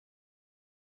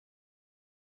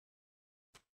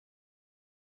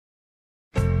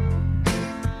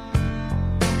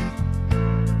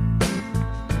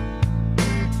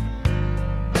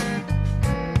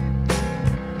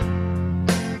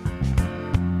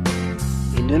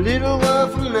a little while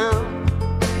from now,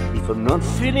 if I'm not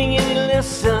feeling any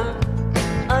lesser,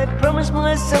 I promise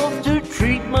myself to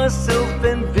treat myself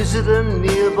and visit a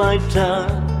nearby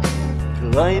town.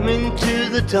 Climb into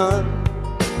the top,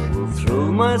 will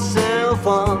throw myself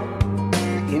on,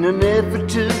 in an effort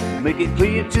to make it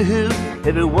clear to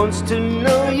whoever wants to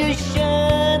know your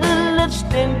shadow left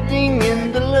standing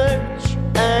in the lurch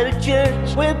at a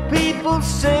church where people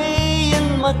say,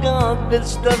 "And my God, that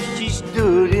stuff, she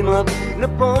stood him up." No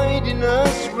point in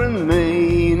us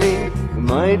remaining, we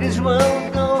might as well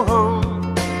go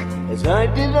home, as I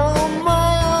did on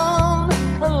my own,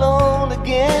 alone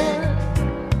again,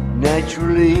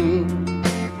 naturally.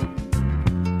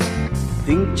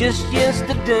 Think just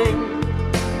yesterday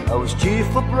I was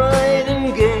cheerful, bright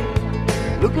and gay,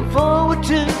 looking forward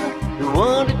to, and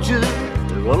wanted to,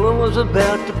 the role I was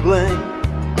about to play.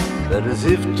 But as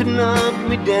if to knock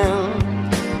me down,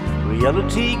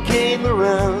 reality came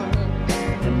around,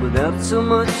 and without so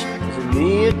much as a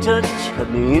mere touch, cut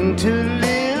me into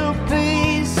little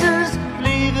pieces,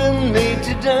 leaving me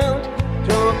to doubt.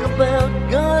 Talk about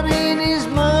God in His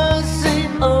mercy.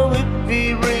 Oh, if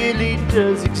He really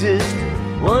does exist,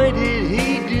 why did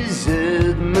He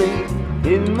desert me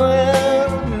in my hour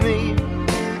of need?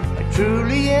 I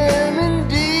truly am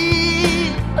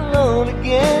indeed alone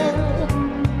again,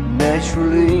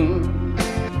 naturally.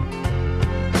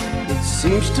 It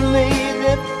seems to me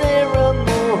that there are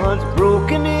more hearts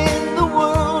broken in the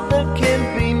world that can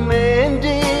be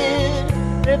mended,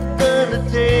 left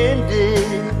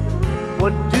unattended.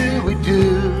 What do we do?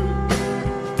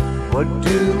 What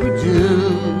do we do?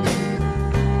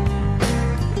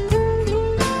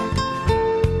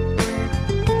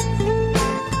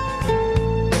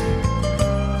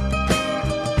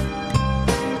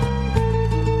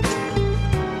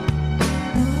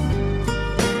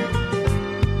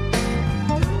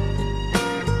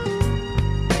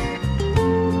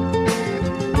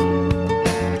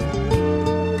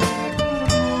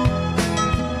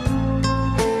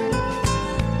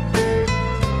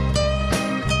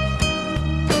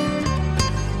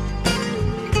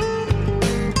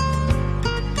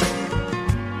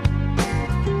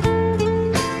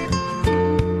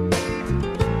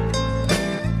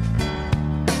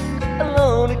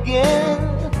 Again,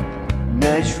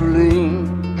 naturally.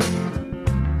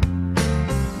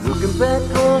 Looking back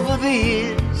over the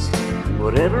years,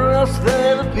 whatever else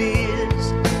that appears,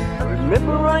 I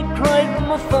remember I cried when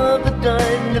my father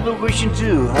died, never wishing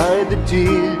to hide the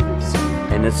tears.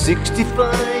 And at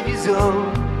 65 years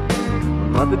old,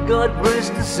 my mother, God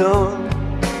rest her soul,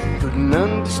 couldn't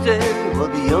understand why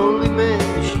the only man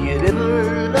she had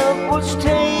ever loved was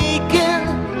taken,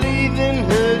 leaving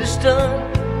her to start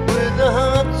with a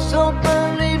heart so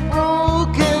badly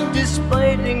broken.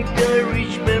 Despite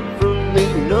encouragement from me,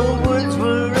 no words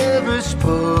were ever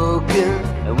spoken.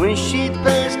 And when she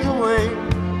passed away,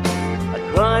 I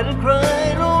cried and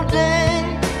cried all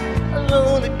day,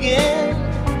 alone again,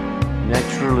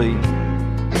 naturally.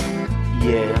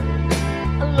 Yeah,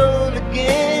 alone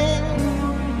again,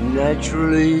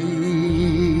 naturally.